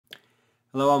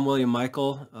Hello, I'm William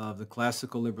Michael of the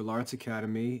Classical Liberal Arts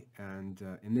Academy, and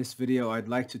in this video I'd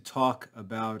like to talk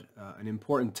about an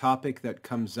important topic that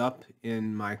comes up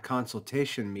in my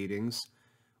consultation meetings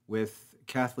with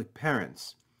Catholic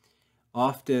parents.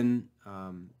 Often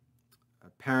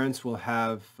parents will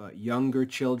have younger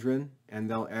children and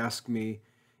they'll ask me,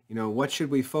 what should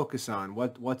we focus on?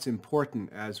 What's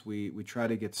important as we try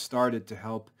to get started to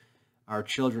help our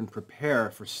children prepare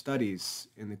for studies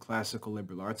in the Classical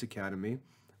Liberal Arts Academy?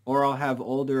 Or I'll have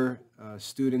older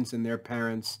students and their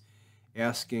parents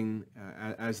asking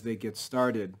as they get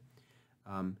started,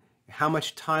 how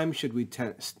much time should we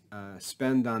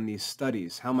spend on these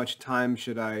studies? How much time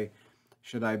should I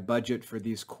budget for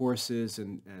these courses,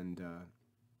 and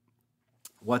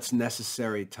what's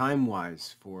necessary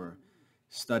time-wise for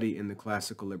study in the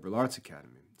Classical Liberal Arts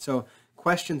Academy? So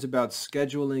questions about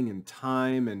scheduling and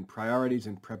time and priorities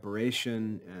and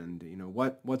preparation and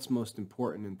what's most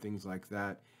important and things like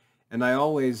that. And I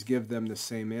always give them the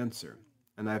same answer.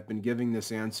 And I've been giving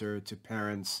this answer to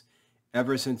parents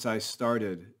ever since I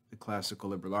started the Classical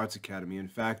Liberal Arts Academy. In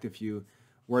fact, if you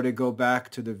were to go back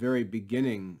to the very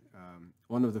beginning,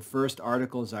 one of the first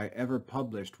articles I ever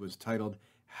published was titled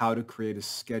How to Create a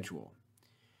Schedule.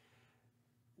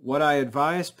 What I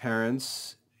advise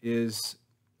parents is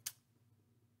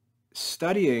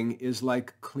studying is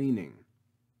like cleaning.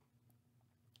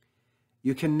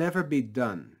 You can never be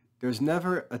done. There's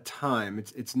never a time,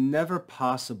 it's never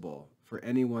possible for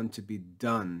anyone to be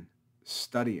done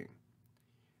studying.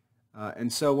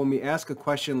 And so when we ask a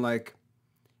question like,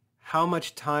 how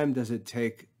much time does it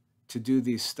take to do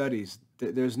these studies?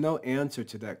 There's no answer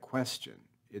to that question.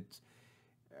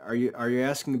 Are you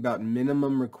asking about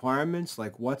minimum requirements?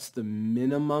 Like, what's the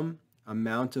minimum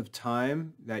amount of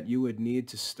time that you would need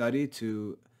to study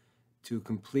to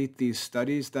complete these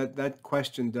studies? That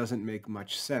question doesn't make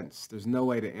much sense. There's no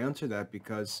way to answer that,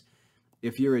 because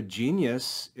if you're a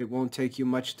genius, it won't take you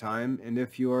much time, and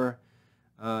if you're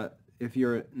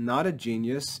not a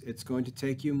genius, it's going to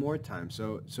take you more time.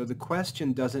 So the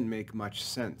question doesn't make much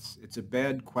sense. It's a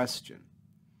bad question.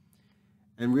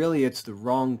 And really, it's the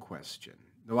wrong question.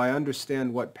 Though I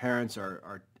understand what parents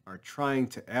are trying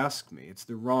to ask me, it's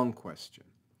the wrong question.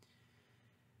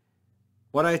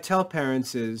 What I tell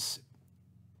parents is,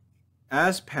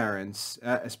 as parents,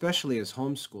 especially as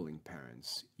homeschooling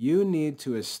parents, you need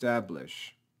to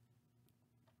establish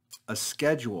a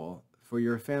schedule for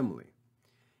your family.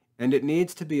 And it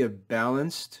needs to be a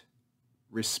balanced,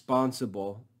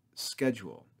 responsible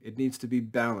schedule. It needs to be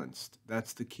balanced.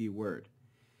 That's the key word.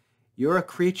 You're a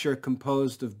creature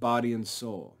composed of body and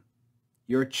soul.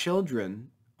 Your children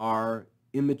are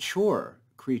immature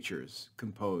creatures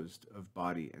composed of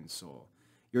body and soul.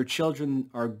 Your children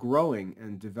are growing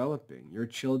and developing. Your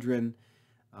children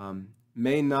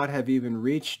may not have even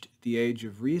reached the age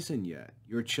of reason yet.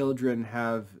 Your children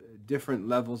have different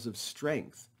levels of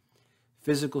strength: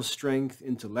 physical strength,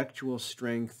 intellectual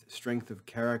strength, strength of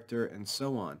character, and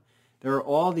so on. There are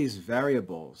all these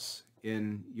variables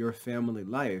in your family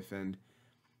life, and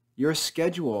your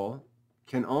schedule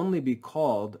can only be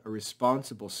called a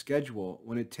responsible schedule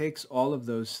when it takes all of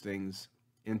those things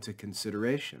into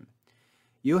consideration.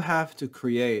 You have to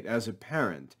create, as a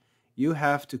parent, you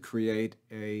have to create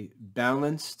a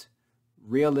balanced,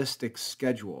 realistic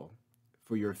schedule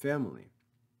for your family.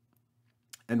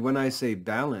 And when I say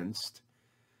balanced,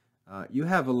 you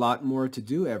have a lot more to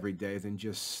do every day than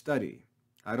just study.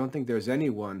 I don't think there's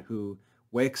anyone who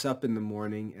wakes up in the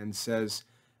morning and says,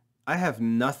 I have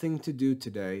nothing to do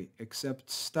today except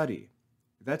study.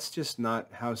 That's just not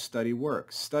how study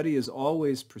works. Study is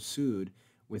always pursued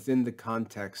within the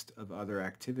context of other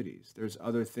activities. There's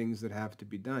other things that have to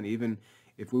be done. Even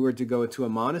if we were to go to a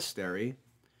monastery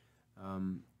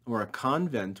or a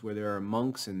convent where there are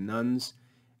monks and nuns,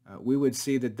 we would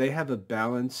see that they have a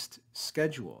balanced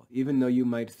schedule. Even though you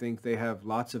might think they have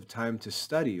lots of time to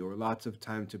study or lots of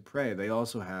time to pray, they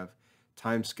also have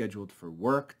time scheduled for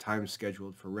work, time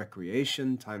scheduled for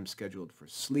recreation, time scheduled for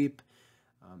sleep.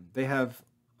 They have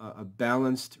a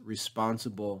balanced,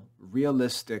 responsible,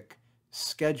 realistic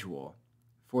schedule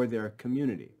for their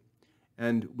community.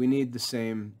 And we need the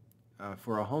same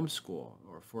for a homeschool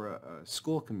or for a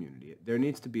school community. There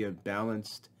needs to be a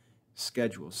balanced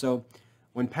schedule. So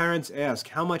when parents ask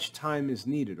how much time is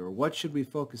needed or what should we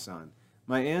focus on,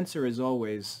 my answer is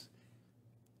always,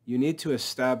 you need to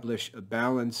establish a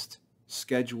balanced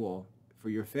schedule for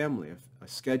your family, a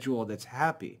schedule that's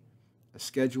happy, a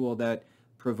schedule that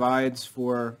provides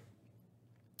for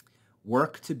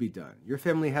work to be done. Your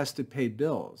family has to pay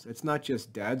bills. It's not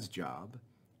just dad's job.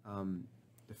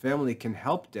 The family can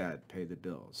help dad pay the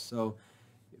bills. So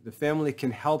the family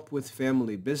can help with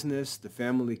family business. The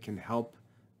family can help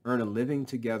earn a living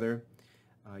together.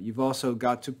 You've also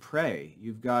got to pray.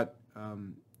 You've got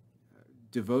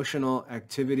devotional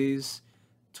activities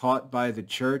taught by the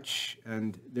church,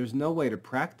 and there's no way to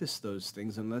practice those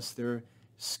things unless they're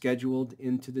scheduled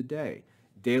into the day.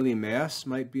 Daily Mass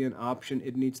might be an option.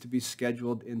 It needs to be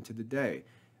scheduled into the day.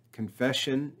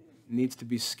 Confession needs to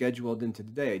be scheduled into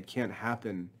the day. It can't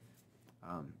happen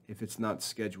if it's not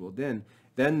scheduled in.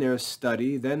 Then there's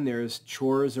study. Then there's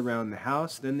chores around the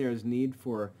house. Then there's need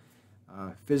for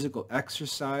physical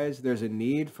exercise. There's a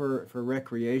need for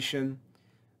recreation,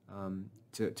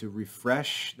 to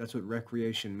refresh. That's what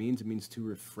recreation means. It means to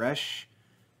refresh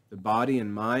the body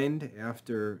and mind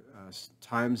after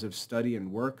times of study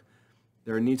and work.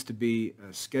 There needs to be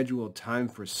a scheduled time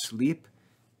for sleep.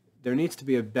 There needs to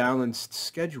be a balanced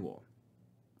schedule.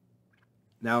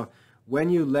 Now, when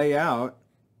you lay out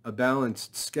a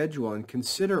balanced schedule and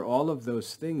consider all of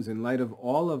those things in light of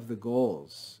all of the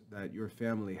goals that your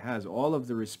family has, all of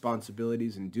the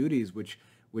responsibilities and duties which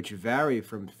vary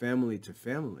from family to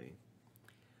family,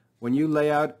 when you lay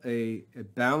out a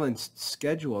balanced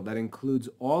schedule that includes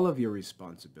all of your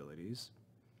responsibilities,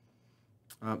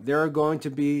 there are going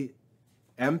to be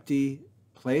empty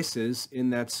places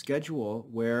in that schedule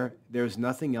where there's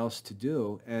nothing else to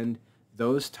do, and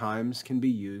those times can be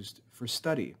used for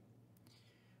study.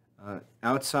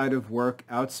 Outside of work,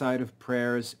 outside of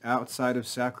prayers, outside of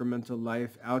sacramental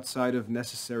life, outside of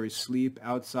necessary sleep,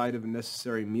 outside of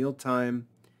necessary mealtime,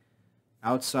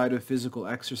 outside of physical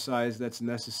exercise that's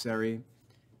necessary,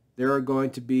 there are going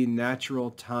to be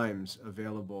natural times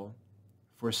available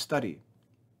for study.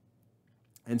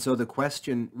 And so the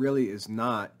question really is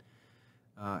not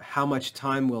how much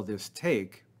time will this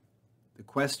take? The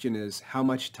question is, how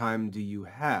much time do you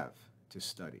have to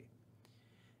study?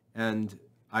 And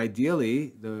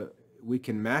ideally, we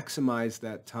can maximize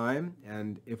that time,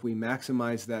 and if we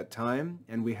maximize that time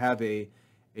and we have a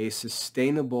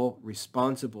sustainable,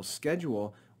 responsible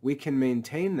schedule, we can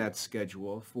maintain that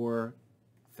schedule for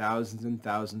thousands and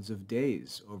thousands of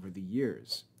days over the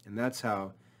years. And that's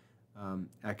how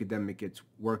academic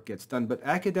work gets done. But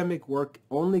academic work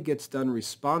only gets done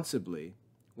responsibly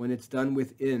when it's done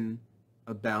within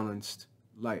a balanced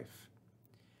life.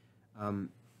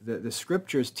 The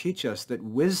scriptures teach us that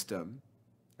wisdom,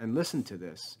 and listen to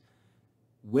this,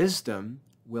 wisdom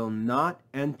will not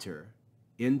enter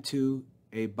into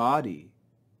a body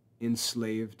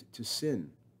enslaved to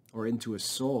sin, or into a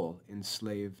soul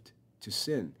enslaved to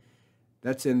sin.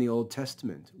 That's in the Old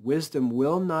Testament. Wisdom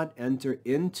will not enter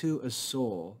into a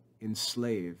soul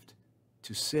enslaved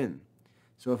to sin.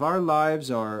 So if our lives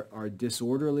are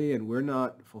disorderly and we're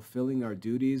not fulfilling our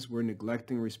duties, we're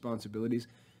neglecting responsibilities,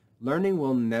 learning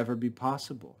will never be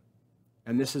possible.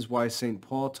 And this is why St.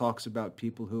 Paul talks about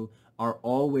people who are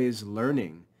always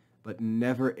learning but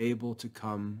never able to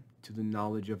come to the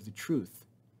knowledge of the truth.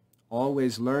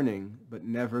 Always learning but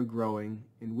never growing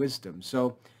in wisdom.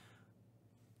 So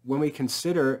when we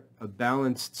consider a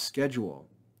balanced schedule,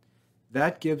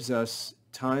 that gives us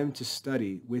time to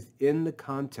study within the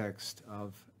context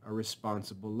of a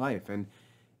responsible life.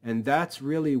 And that's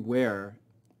really where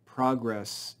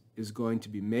progress is going to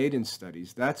be made in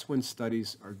studies. That's when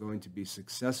studies are going to be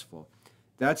successful.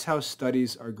 That's how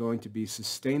studies are going to be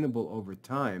sustainable over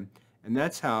time, and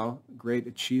that's how great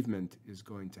achievement is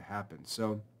going to happen.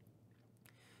 So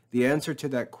the answer to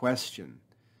that question,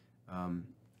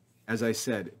 as I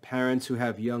said, parents who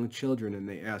have young children and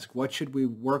they ask, what should we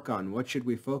work on? What should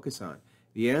we focus on?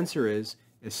 The answer is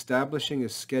establishing a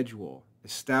schedule,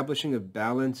 establishing a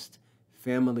balanced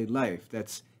family life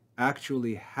that's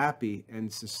actually happy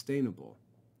and sustainable.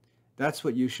 That's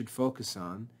what you should focus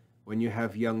on when you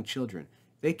have young children.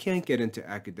 They can't get into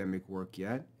academic work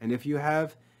yet, and if you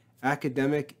have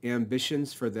academic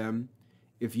ambitions for them,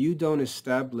 if you don't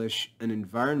establish an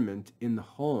environment in the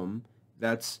home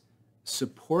that's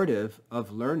supportive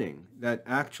of learning, that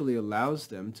actually allows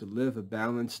them to live a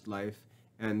balanced life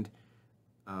and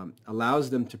allows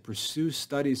them to pursue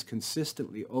studies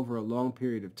consistently over a long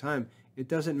period of time, it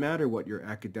doesn't matter what your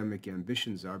academic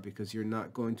ambitions are because you're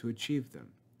not going to achieve them.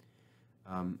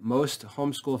 Most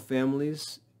homeschool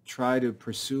families try to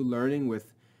pursue learning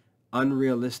with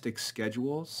unrealistic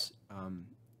schedules.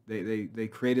 They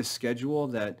create a schedule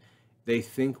that they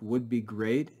think would be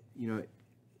great,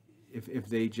 if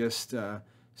they just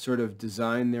sort of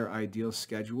design their ideal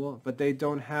schedule, but they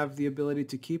don't have the ability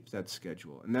to keep that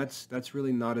schedule. And that's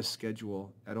really not a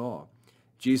schedule at all.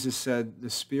 Jesus said, the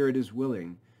spirit is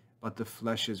willing, but the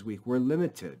flesh is weak. We're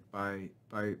limited by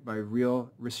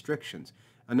real restrictions.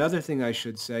 Another thing I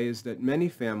should say is that many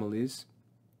families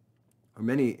or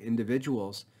many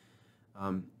individuals,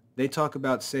 they talk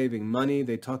about saving money,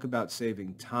 they talk about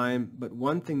saving time, but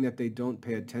one thing that they don't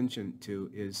pay attention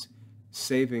to is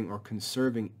saving or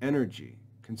conserving energy,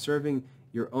 conserving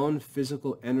your own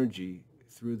physical energy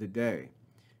through the day.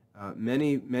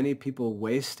 Many people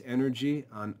waste energy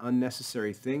on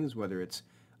unnecessary things, whether it's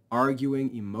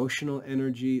arguing, emotional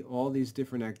energy, all these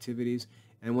different activities.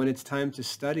 And when it's time to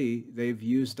study, they've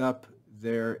used up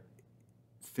their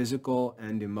physical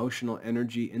and emotional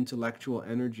energy, intellectual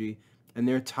energy, and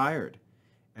they're tired.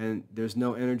 And there's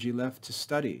no energy left to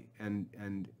study.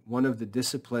 And one of the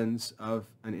disciplines of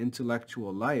an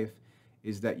intellectual life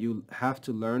is that you have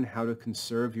to learn how to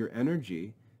conserve your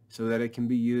energy so that it can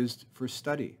be used for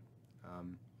study.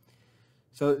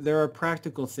 So there are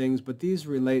practical things, but these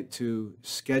relate to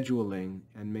scheduling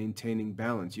and maintaining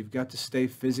balance. You've got to stay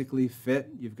physically fit.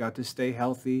 You've got to stay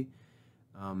healthy.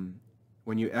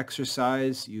 When you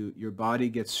exercise, your body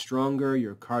gets stronger.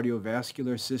 Your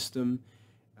cardiovascular system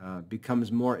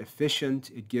becomes more efficient.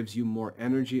 It gives you more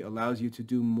energy, allows you to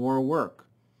do more work.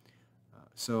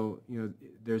 So,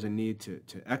 there's a need to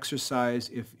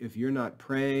exercise. If you're not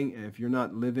praying and if you're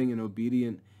not living an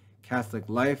obedient Catholic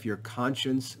life, your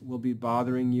conscience will be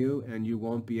bothering you and you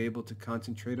won't be able to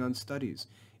concentrate on studies.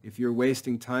 If you're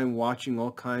wasting time watching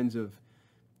all kinds of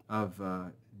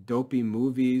dopey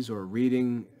movies or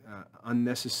reading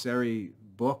unnecessary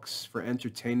books for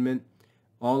entertainment,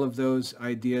 all of those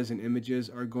ideas and images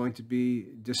are going to be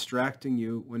distracting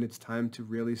you when it's time to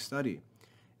really study.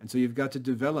 And so you've got to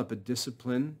develop a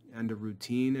discipline and a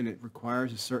routine, and it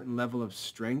requires a certain level of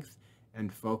strength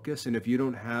and focus. And if you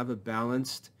don't have a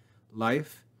balanced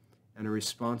life and a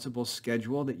responsible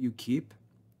schedule that you keep,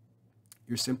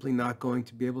 you're simply not going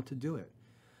to be able to do it.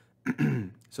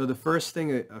 So the first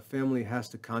thing a family has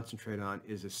to concentrate on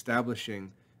is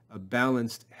establishing a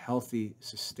balanced, healthy,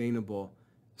 sustainable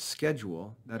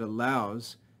schedule that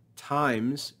allows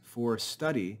times for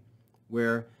study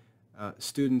where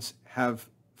students have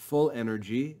full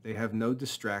energy, they have no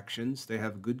distractions, they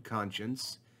have good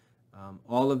conscience,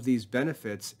 all of these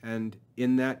benefits, and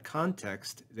in that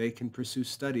context, they can pursue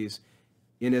studies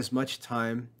in as much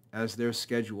time as their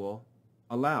schedule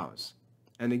allows.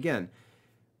 And again,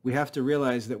 we have to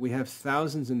realize that we have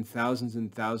thousands and thousands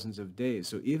and thousands of days.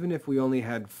 So even if we only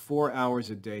had 4 hours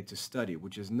a day to study,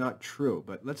 which is not true,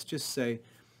 but let's just say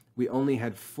we only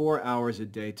had 4 hours a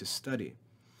day to study.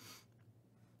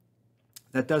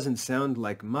 That doesn't sound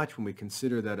like much when we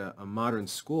consider that a modern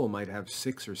school might have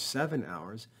 6 or 7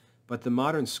 hours, but the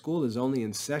modern school is only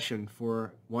in session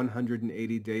for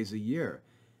 180 days a year.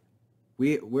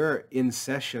 We're in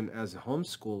session as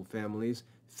homeschool families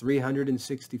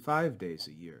 365 days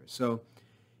a year. So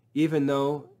even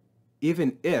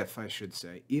if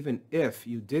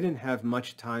you didn't have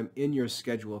much time in your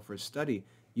schedule for study,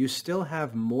 you still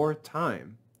have more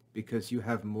time because you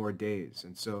have more days.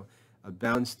 And so a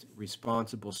balanced,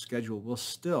 responsible schedule will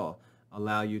still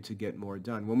allow you to get more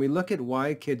done. When we look at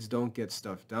why kids don't get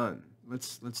stuff done,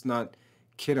 let's not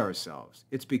kid ourselves.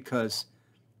 It's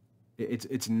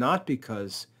not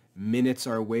because minutes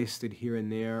are wasted here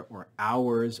and there or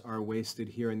hours are wasted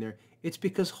here and there. It's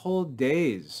because whole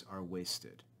days are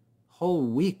wasted. Whole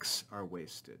weeks are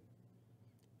wasted.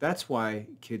 That's why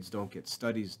kids don't get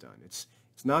studies done. It's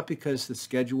not because the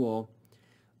schedule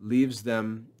leaves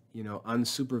them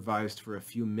unsupervised for a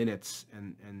few minutes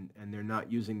and they're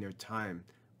not using their time,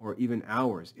 or even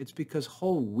hours. It's because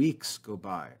whole weeks go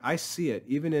by. I see it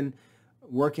even in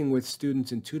working with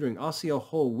students in tutoring. I'll see a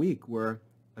whole week where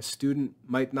a student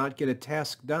might not get a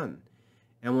task done.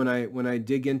 And when I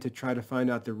dig in to try to find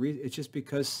out the reason, it's just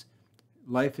because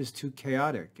life is too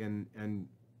chaotic, and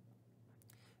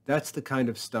that's the kind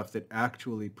of stuff that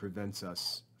actually prevents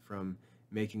us from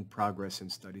making progress in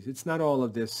studies. It's not all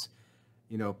of this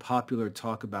popular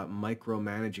talk about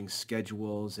micromanaging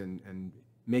schedules and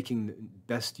making the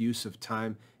best use of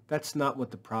time. That's not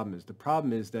what the problem is. The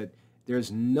problem is that there's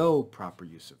no proper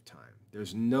use of time.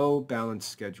 There's no balanced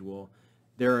schedule.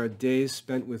 There are days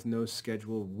spent with no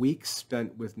schedule, weeks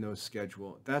spent with no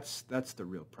schedule. That's the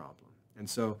real problem. And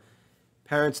so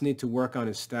parents need to work on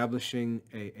establishing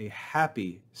a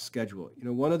happy schedule.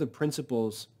 One of the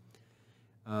principles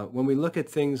when we look at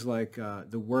things like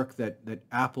the work that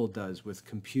Apple does with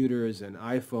computers and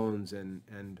iPhones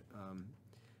and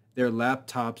their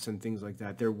laptops and things like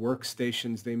that, their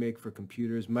workstations they make for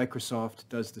computers, Microsoft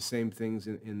does the same things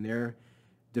in their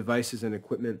devices and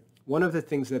equipment. One of the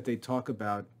things that they talk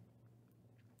about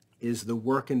is the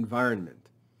work environment.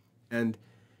 And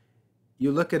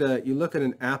you look at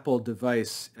an Apple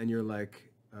device and you're like,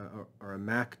 or a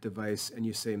Mac device, and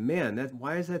you say, man,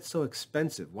 why is that so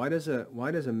expensive? Why does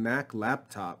a Mac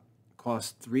laptop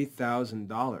cost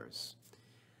 $3,000?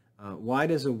 Why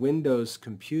does a Windows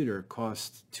computer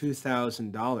cost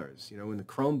 $2,000? You know, when the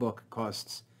Chromebook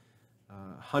costs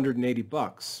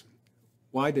 $180.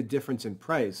 Why the difference in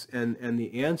price? And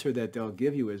the answer that they'll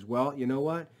give you is, well, you know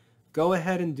what? Go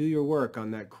ahead and do your work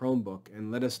on that Chromebook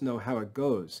and let us know how it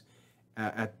goes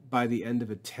by the end of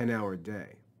a 10-hour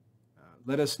day.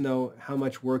 Let us know how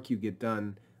much work you get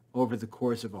done over the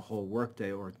course of a whole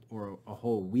workday or a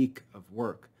whole week of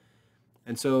work.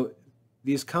 And so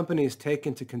these companies take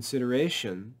into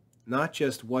consideration not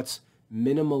just what's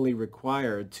minimally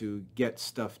required to get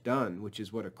stuff done, which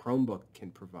is what a Chromebook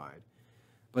can provide,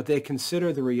 but they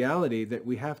consider the reality that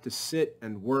we have to sit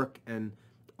and work and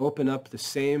open up the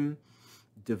same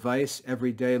device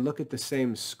every day, look at the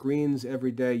same screens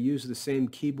every day, use the same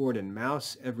keyboard and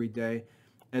mouse every day,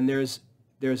 and there's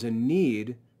a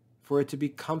need for it to be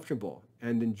comfortable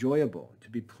and enjoyable, to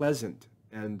be pleasant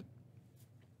and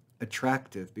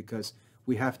attractive, because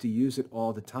we have to use it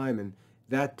all the time. And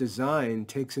that design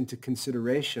takes into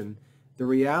consideration the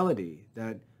reality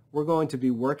that we're going to be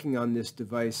working on this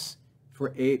device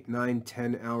for 8, 9,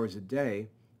 10 hours a day.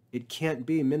 It can't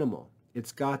be minimal.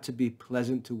 It's got to be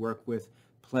pleasant to work with,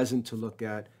 pleasant to look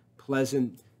at,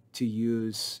 pleasant to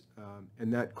use,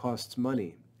 and that costs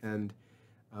money. And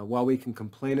while we can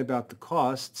complain about the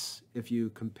costs, if you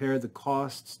compare the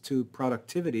costs to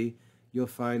productivity, you'll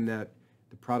find that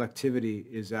the productivity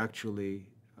is actually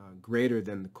greater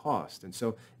than the cost. And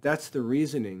so that's the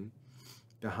reasoning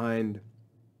behind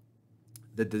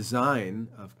the design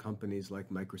of companies like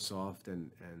Microsoft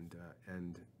and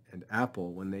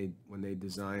Apple when they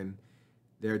design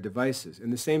their devices.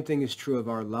 And the same thing is true of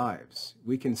our lives.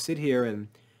 We can sit here and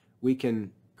we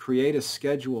can create a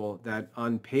schedule that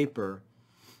on paper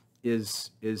is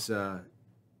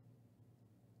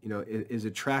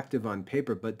attractive on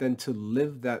paper, but then to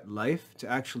live that life, to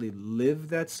actually live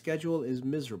that schedule, is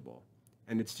miserable,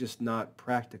 and it's just not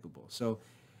practicable. So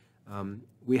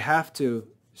we have to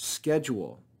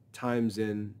schedule times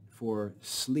in for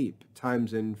sleep,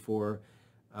 times in for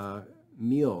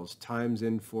meals, times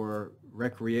in for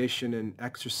recreation and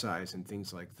exercise and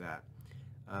things like that.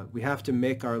 We have to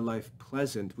make our life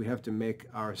pleasant. We have to make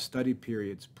our study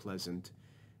periods pleasant,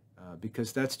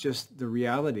 because that's just the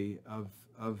reality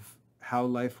of how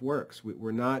life works.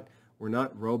 We're not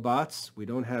robots. We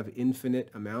don't have infinite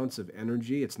amounts of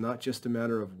energy. It's not just a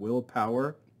matter of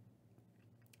willpower,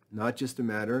 not just a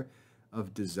matter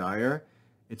of desire.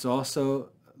 It's also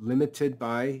limited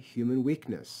by human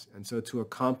weakness. And so to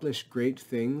accomplish great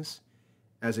things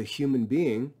as a human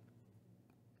being,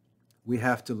 we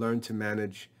have to learn to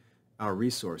manage our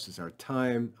resources, our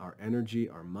time, our energy,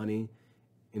 our money,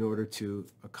 in order to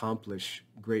accomplish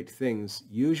great things,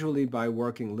 usually by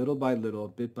working little by little,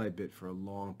 bit by bit, for a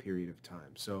long period of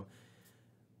time. So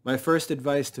my first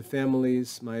advice to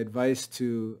families, my advice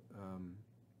to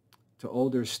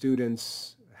older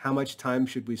students, how much time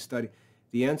should we study?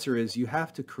 The answer is you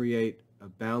have to create a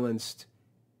balanced,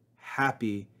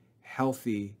 happy,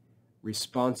 healthy,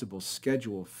 responsible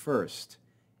schedule first,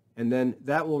 and then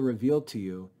that will reveal to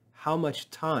you how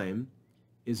much time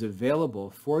is available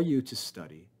for you to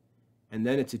study, and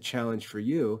then it's a challenge for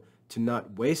you to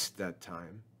not waste that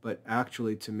time, but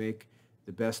actually to make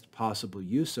the best possible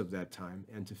use of that time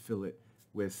and to fill it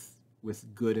with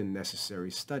good and necessary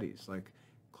studies like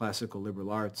classical liberal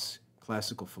arts,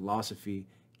 classical philosophy,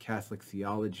 Catholic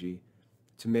theology,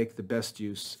 to make the best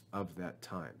use of that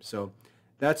time. So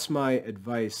that's my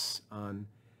advice on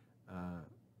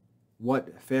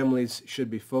what families should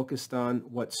be focused on,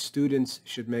 what students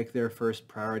should make their first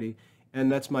priority,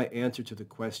 and that's my answer to the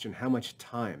question, how much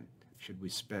time should we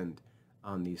spend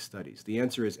on these studies? The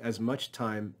answer is as much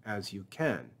time as you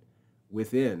can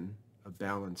within a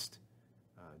balanced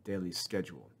daily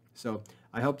schedule. So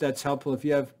I hope that's helpful. If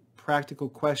you have practical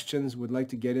questions, would like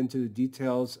to get into the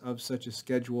details of such a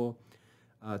schedule,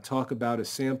 talk about a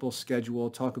sample schedule,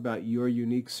 talk about your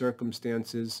unique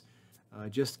circumstances,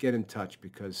 just get in touch,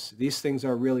 because these things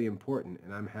are really important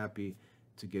and I'm happy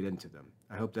to get into them.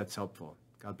 I hope that's helpful.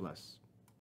 God bless.